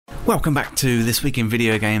Welcome back to This Week in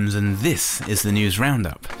Video Games, and this is the News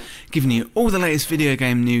Roundup, giving you all the latest video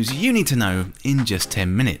game news you need to know in just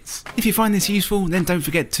 10 minutes. If you find this useful, then don't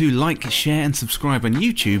forget to like, share and subscribe on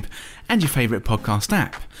YouTube and your favourite podcast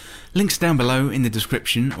app. Links down below in the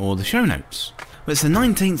description or the show notes. Well, it's the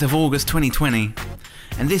 19th of August 2020,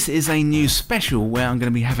 and this is a news special where I'm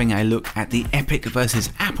going to be having a look at the Epic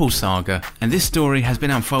versus Apple saga, and this story has been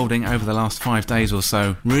unfolding over the last 5 days or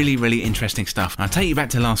so. Really interesting stuff. I'll take you back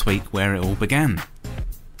to last week where it all began.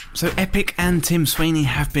 So Epic and Tim Sweeney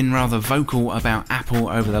have been rather vocal about Apple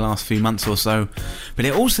over the last few months or so, but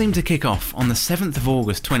it all seemed to kick off on the 7th of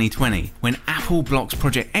August 2020 when Apple blocks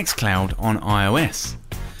Project xCloud on iOS.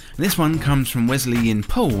 This one comes from Wesleyan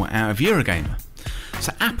Poole out of Eurogamer.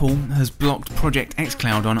 So Apple has blocked Project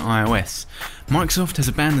xCloud on iOS. Microsoft has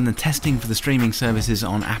abandoned the testing for the streaming services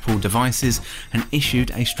on Apple devices and issued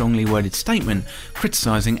a strongly worded statement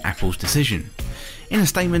criticising Apple's decision. In a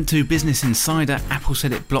statement to Business Insider, Apple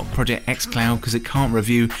said it blocked Project xCloud because it can't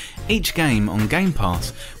review each game on Game Pass,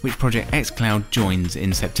 which Project xCloud joins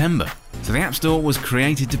in September. So the App Store was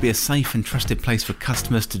created to be a safe and trusted place for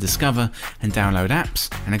customers to discover and download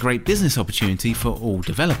apps, and a great business opportunity for all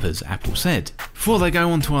developers, Apple said. Before they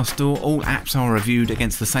go onto our store, all apps are reviewed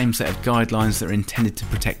against the same set of guidelines that are intended to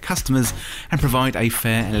protect customers and provide a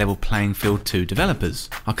fair and level playing field to developers.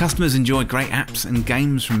 Our customers enjoy great apps, and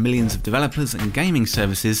games from millions of developers and gaming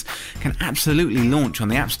services can absolutely launch on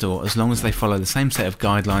the App Store as long as they follow the same set of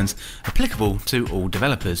guidelines applicable to all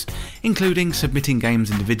developers, including submitting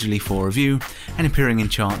games individually for review and appearing in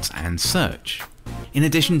charts and search. In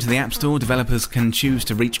addition to the App Store, developers can choose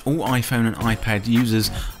to reach all iPhone and iPad users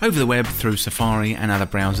over the web through Safari and other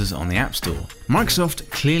browsers on the App Store. Microsoft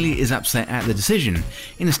clearly is upset at the decision.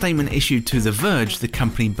 In a statement issued to The Verge, the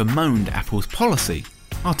company bemoaned Apple's policy.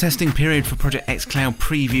 Our testing period for Project xCloud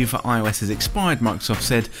preview for iOS has expired, Microsoft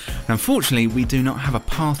said, and unfortunately we do not have a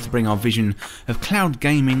path to bring our vision of cloud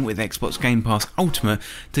gaming with Xbox Game Pass Ultimate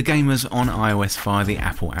to gamers on iOS via the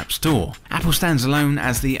Apple App Store. Apple stands alone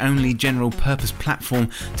as the only general purpose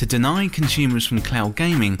platform to deny consumers from cloud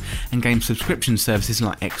gaming and game subscription services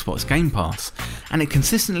like Xbox Game Pass, and it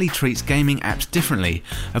consistently treats gaming apps differently,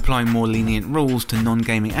 applying more lenient rules to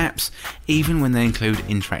non-gaming apps even when they include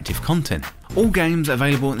interactive content. All games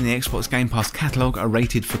available in the Xbox Game Pass catalogue are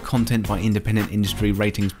rated for content by independent industry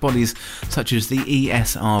ratings bodies such as the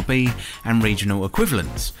ESRB and regional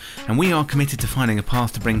equivalents, and we are committed to finding a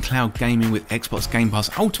path to bring cloud gaming with Xbox Game Pass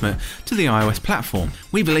Ultimate to the iOS platform.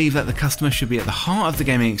 We believe that the customer should be at the heart of the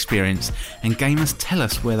gaming experience, and gamers tell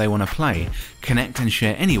us where they want to play, connect and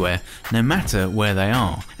share anywhere, no matter where they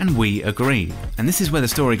are, and we agree. And this is where the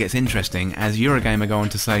story gets interesting, as Eurogamer go on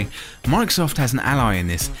to say, Microsoft has an ally in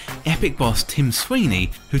this, Epic boss Tim Sweeney,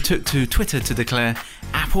 who took to Twitter to declare,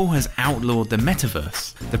 Apple has outlawed the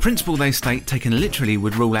metaverse. The principle, they state, taken literally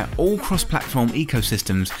would rule out all cross-platform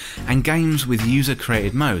ecosystems and games with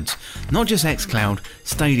user-created modes, not just xCloud,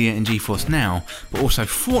 Stadia and GeForce Now, but also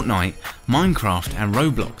Fortnite, Minecraft and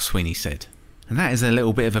Roblox, Sweeney said. And that is a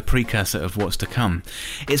little bit of a precursor of what's to come.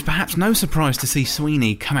 It's perhaps no surprise to see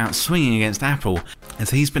Sweeney come out swinging against Apple,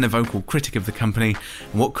 as he's been a vocal critic of the company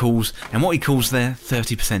and what he calls their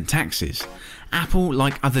 30% taxes. Apple,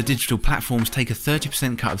 like other digital platforms, take a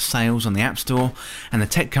 30% cut of sales on the App Store, and the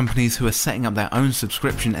tech companies who are setting up their own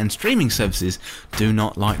subscription and streaming services do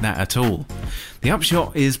not like that at all. The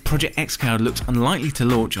upshot is Project xCloud looks unlikely to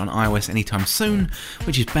launch on iOS anytime soon,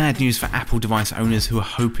 which is bad news for Apple device owners who are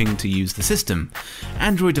hoping to use the system.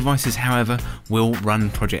 Android devices, however, will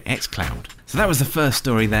run Project xCloud. So that was the first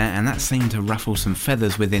story there, and that seemed to ruffle some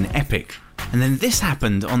feathers within Epic. And then this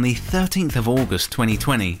happened on the 13th of August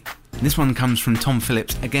 2020. This one comes from Tom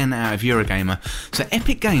Phillips, again out of Eurogamer. So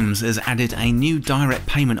Epic Games has added a new direct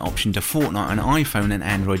payment option to Fortnite on iPhone and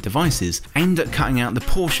Android devices, aimed at cutting out the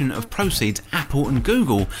portion of proceeds Apple and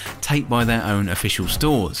Google take by their own official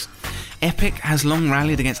stores. Epic has long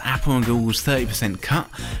rallied against Apple and Google's 30% cut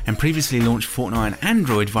and previously launched Fortnite and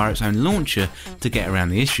Android via its own launcher to get around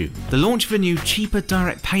the issue. The launch of a new cheaper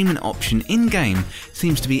direct payment option in-game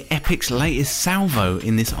seems to be Epic's latest salvo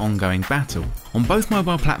in this ongoing battle. On both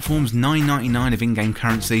mobile platforms, $9.99 of in-game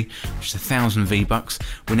currency, which is 1,000 V-Bucks,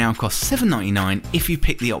 will now cost $7.99 if you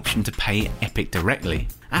pick the option to pay Epic directly.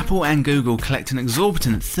 Apple and Google collect an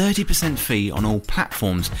exorbitant 30% fee on all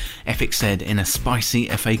platforms, Epic said in a spicy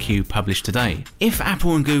FAQ published today. If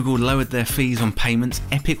Apple and Google lowered their fees on payments,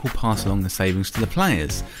 Epic will pass along the savings to the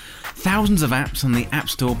players. Thousands of apps on the App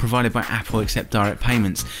Store provided by Apple accept direct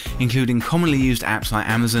payments, including commonly used apps like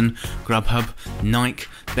Amazon, Grubhub, Nike,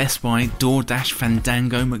 Best Buy, DoorDash,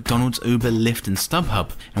 Fandango, McDonald's, Uber, Lyft and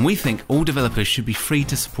StubHub, and we think all developers should be free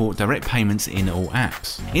to support direct payments in all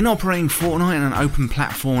apps. In operating Fortnite on an open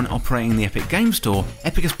platform and operating the Epic Game Store,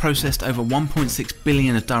 Epic has processed over 1.6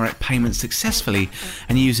 billion of direct payments successfully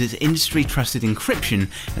and uses industry-trusted encryption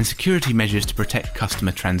and security measures to protect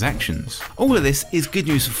customer transactions. All of this is good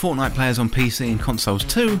news for Fortnite players on PC and consoles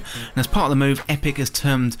too, and as part of the move, Epic has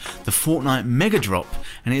termed the Fortnite Mega Drop,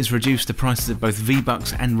 and it has reduced the prices of both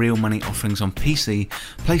V-Bucks and real money offerings on PC,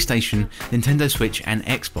 PlayStation, Nintendo Switch and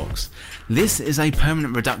Xbox. This is a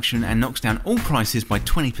permanent reduction and knocks down all prices by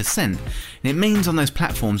 20%, and it means on those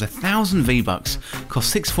platforms 1,000 V-Bucks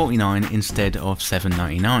cost $6.49 instead of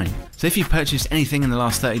 $7.99. So if you purchased anything in the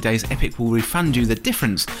last 30 days, Epic will refund you the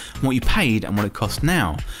difference on what you paid and what it costs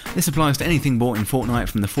now. This applies to anything bought in Fortnite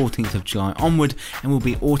from the 14th of July onward and will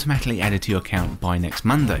be automatically added to your account by next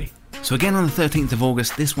Monday. So again on the 13th of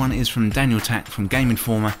August, this one is from Daniel Tack from Game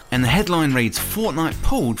Informer, and the headline reads, Fortnite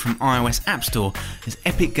pulled from iOS App Store as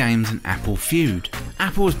Epic Games and Apple feud.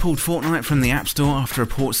 Apple has pulled Fortnite from the App Store after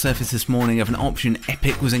reports surfaced this morning of an option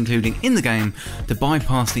Epic was including in the game to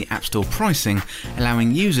bypass the App Store pricing,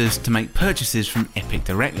 allowing users to make purchases from Epic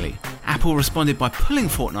directly. Apple responded by pulling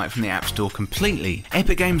Fortnite from the App Store completely.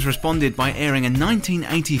 Epic Games responded by airing a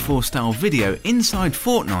 1984 style video inside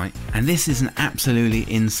Fortnite, and this is an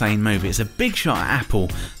absolutely insane move. It's a big shot at Apple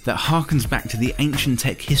that harkens back to the ancient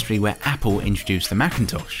tech history where Apple introduced the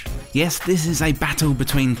Macintosh. Yes, this is a battle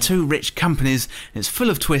between two rich companies, and it's full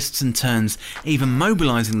of twists and turns, even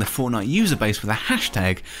mobilising the Fortnite user base with a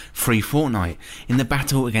hashtag #FreeFortnite in the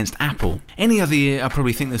battle against Apple. Any other year I'd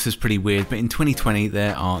probably think this is pretty weird, but in 2020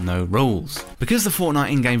 there are no rules. Because the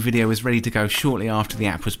Fortnite in-game video was ready to go shortly after the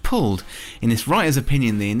app was pulled, in this writer's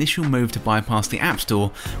opinion the initial move to bypass the App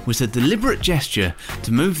Store was a deliberate gesture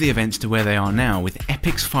to move the events to where they are now, with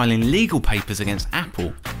Epic's filing legal papers against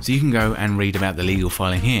Apple. So you can go and read about the legal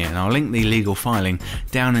filing here, and I'll link the legal filing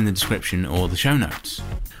down in the description or the show notes.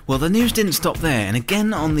 Well, the news didn't stop there, and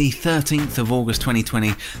again on the 13th of August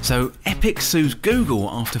 2020, so Epic sues Google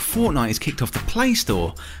after Fortnite is kicked off the Play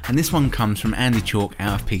Store, and this one comes from Andy Chalk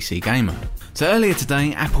out of PC Gamer. So earlier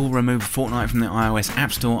today, Apple removed Fortnite from the iOS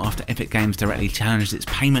App Store after Epic Games directly challenged its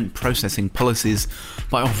payment processing policies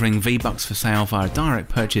by offering V-Bucks for sale via direct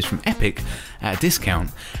purchase from Epic at a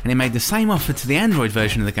discount, and it made the same offer to the Android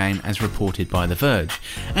version of the game as reported by The Verge,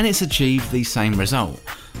 and it's achieved the same result.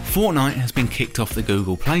 Fortnite has been kicked off the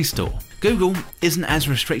Google Play Store. Google isn't as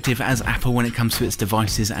restrictive as Apple when it comes to its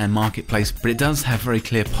devices and marketplace, but it does have very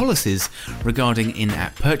clear policies regarding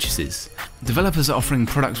in-app purchases. Developers offering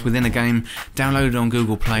products within a game downloaded on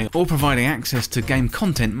Google Play or providing access to game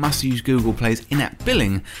content must use Google Play's in-app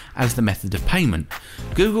billing as the method of payment.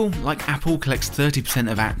 Google, like Apple, collects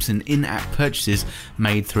 30% of apps and in-app purchases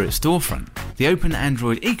made through its storefront. The open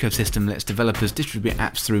Android ecosystem lets developers distribute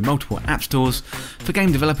apps through multiple app stores. For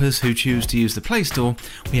game developers who choose to use the Play Store,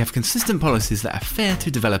 we have consistent policies that are fair to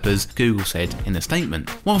developers, Google said in a statement.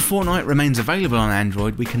 While Fortnite remains available on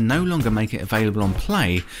Android, we can no longer make it available on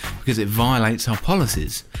Play because it violates our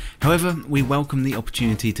policies. However, we welcome the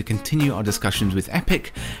opportunity to continue our discussions with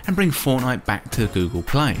Epic and bring Fortnite back to Google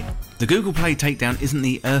Play. The Google Play takedown isn't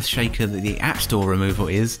the earthshaker that the App Store removal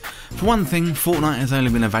is. For one thing, Fortnite has only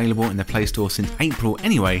been available in the Play Store since April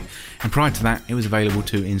anyway, and prior to that it was available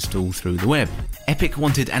to install through the web. Epic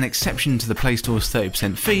wanted an exception to the Play Store's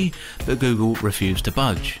 30% fee, but Google refused to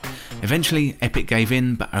budge. Eventually, Epic gave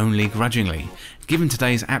in, but only grudgingly. Given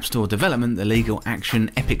today's App Store development, the legal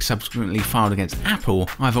action Epic subsequently filed against Apple,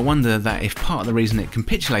 I have a wonder that if part of the reason it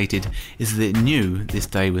capitulated is that it knew this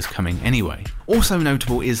day was coming anyway. Also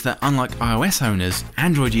notable is that unlike iOS owners,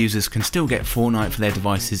 Android users can still get Fortnite for their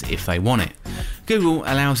devices if they want it. Google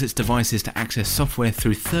allows its devices to access software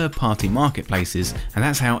through third-party marketplaces, and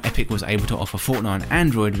that's how Epic was able to offer Fortnite on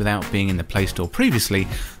Android without being in the Play Store previously,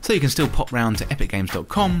 so you can still pop round to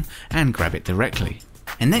epicgames.com and grab it directly.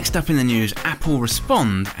 And next up in the news, Apple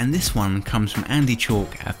respond, and this one comes from Andy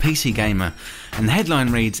Chalk at PC Gamer, and the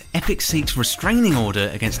headline reads, Epic seeks restraining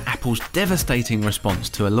order against Apple's devastating response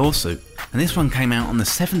to a lawsuit. And this one came out on the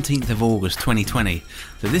 17th of August 2020,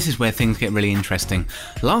 so this is where things get really interesting.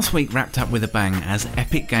 Last week wrapped up with a bang as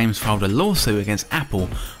Epic Games filed a lawsuit against Apple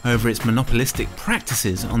over its monopolistic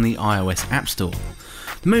practices on the iOS App Store.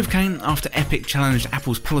 The move came after Epic challenged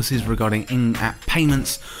Apple's policies regarding in-app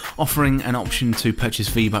payments, offering an option to purchase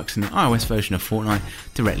V-Bucks in the iOS version of Fortnite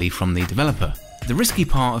directly from the developer. The risky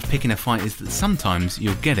part of picking a fight is that sometimes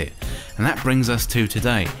you'll get it, and that brings us to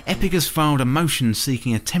today. Epic has filed a motion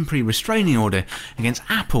seeking a temporary restraining order against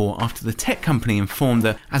Apple after the tech company informed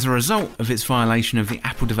that, as a result of its violation of the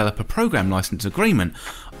Apple Developer Program License Agreement,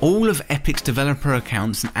 All of Epic's developer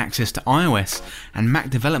accounts and access to iOS and Mac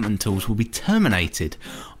development tools will be terminated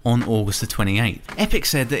on August the 28th. Epic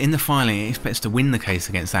said that in the filing it expects to win the case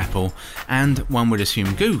against Apple and, one would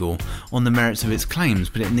assume, Google on the merits of its claims,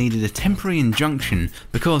 but it needed a temporary injunction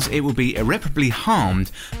because it will be irreparably harmed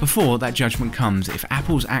before that judgment comes if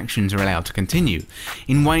Apple's actions are allowed to continue,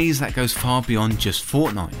 in ways that goes far beyond just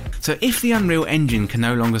Fortnite. So if the Unreal Engine can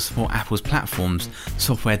no longer support Apple's platforms,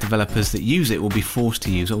 software developers that use it will be forced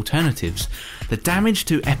to use alternatives. The damage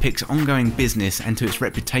to Epic's ongoing business and to its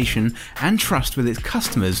reputation and trust with its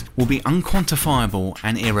customers will be unquantifiable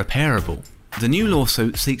and irreparable. The new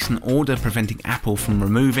lawsuit seeks an order preventing Apple from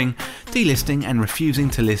removing, delisting and refusing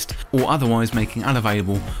to list or otherwise making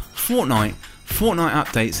unavailable Fortnite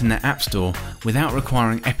updates in their App Store without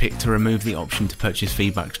requiring Epic to remove the option to purchase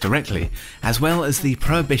V-Bucks directly, as well as the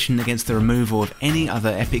prohibition against the removal of any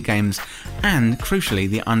other Epic games and, crucially,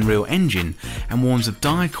 the Unreal Engine, and warns of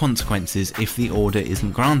dire consequences if the order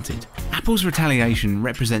isn't granted. Apple's retaliation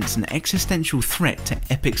represents an existential threat to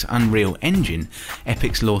Epic's Unreal Engine,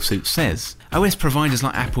 Epic's lawsuit says. OS providers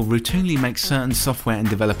like Apple routinely make certain software and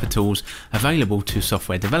developer tools available to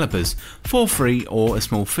software developers for free or a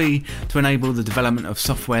small fee to enable the development of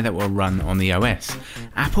software that will run on the OS.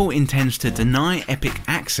 Apple intends to deny Epic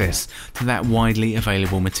access to that widely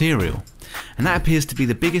available material. And that appears to be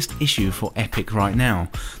the biggest issue for Epic right now.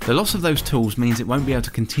 The loss of those tools means it won't be able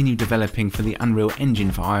to continue developing for the Unreal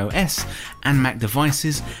Engine for iOS and Mac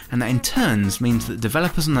devices, and that in turn means that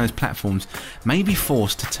developers on those platforms may be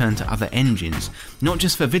forced to turn to other engines, not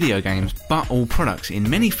just for video games, but all products in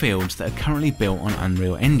many fields that are currently built on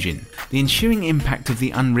Unreal Engine. The ensuing impact of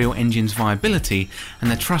the Unreal Engine's viability and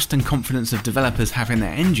the trust and confidence of developers having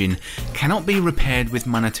their engine cannot be repaired with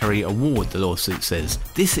monetary award, the lawsuit says.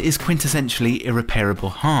 This is quintessentially irreparable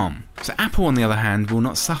harm. So Apple, on the other hand, will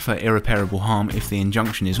not suffer irreparable harm if the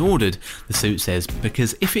injunction is ordered, the suit says,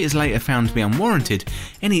 because if it is later found to be unwarranted,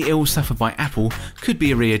 any ills suffered by Apple could be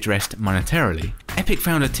readdressed monetarily. Epic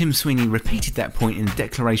founder Tim Sweeney repeated that point in a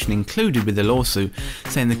declaration included with the lawsuit,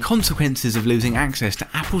 saying the consequences of losing access to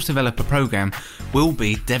Apple's developer program will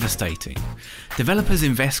be devastating. Developers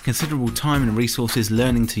invest considerable time and resources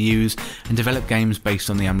learning to use and develop games based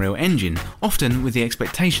on the Unreal Engine, often with the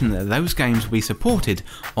expectation that those games will be supported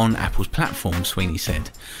on Apple's platform, Sweeney said.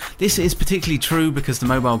 This is particularly true because the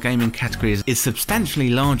mobile gaming category is substantially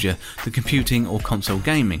larger than computing or console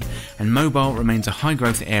gaming, and mobile remains a high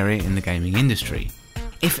growth area in the gaming industry.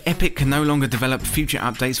 If Epic can no longer develop future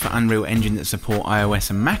updates for Unreal Engine that support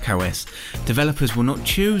iOS and macOS, developers will not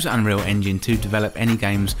choose Unreal Engine to develop any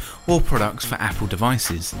games or products for Apple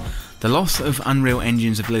devices. The loss of Unreal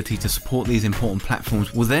Engine's ability to support these important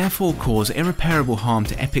platforms will therefore cause irreparable harm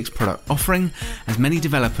to Epic's product offering, as many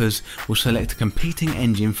developers will select a competing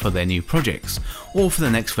engine for their new projects, or for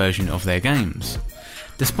the next version of their games.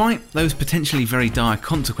 Despite those potentially very dire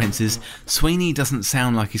consequences, Sweeney doesn't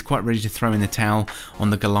sound like he's quite ready to throw in the towel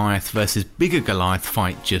on the Goliath versus bigger Goliath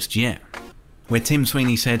fight just yet. Where Tim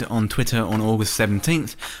Sweeney said on Twitter on August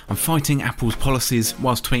 17th, "I'm fighting Apple's policies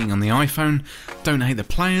whilst tweeting on the iPhone. Don't hate the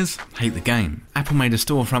players, hate the game." Apple made a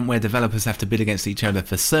storefront where developers have to bid against each other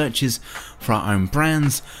for searches for our own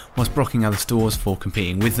brands, whilst blocking other stores for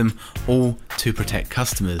competing with them, all to protect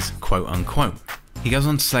customers, quote unquote. He goes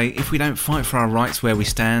on to say, "If we don't fight for our rights where we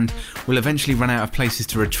stand, we'll eventually run out of places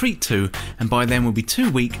to retreat to, and by then we'll be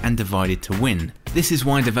too weak and divided to win. This is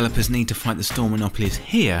why developers need to fight the store monopolies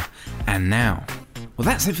here and now." Well,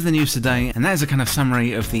 that's it for the news today, and that is a kind of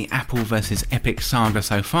summary of the Apple versus Epic saga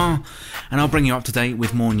so far, and I'll bring you up to date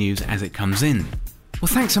with more news as it comes in. Well,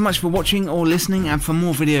 thanks so much for watching or listening, and for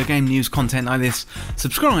more video game news content like this,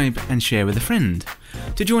 subscribe and share with a friend.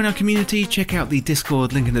 To join our community, check out the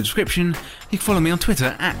Discord link in the description. You can follow me on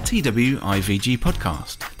Twitter at TWIVG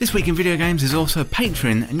Podcast. This Week in Video Games is also a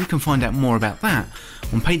Patreon, and you can find out more about that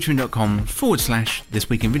on patreon.com/This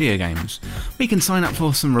Week in Video Games. We can sign up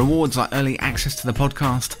for some rewards like early access to the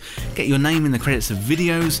podcast, get your name in the credits of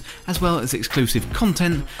videos, as well as exclusive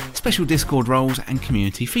content, special Discord roles and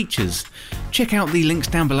community features. Check out the links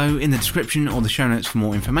down below in the description or the show notes for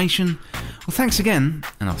more information. Well, thanks again,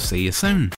 and I'll see you soon.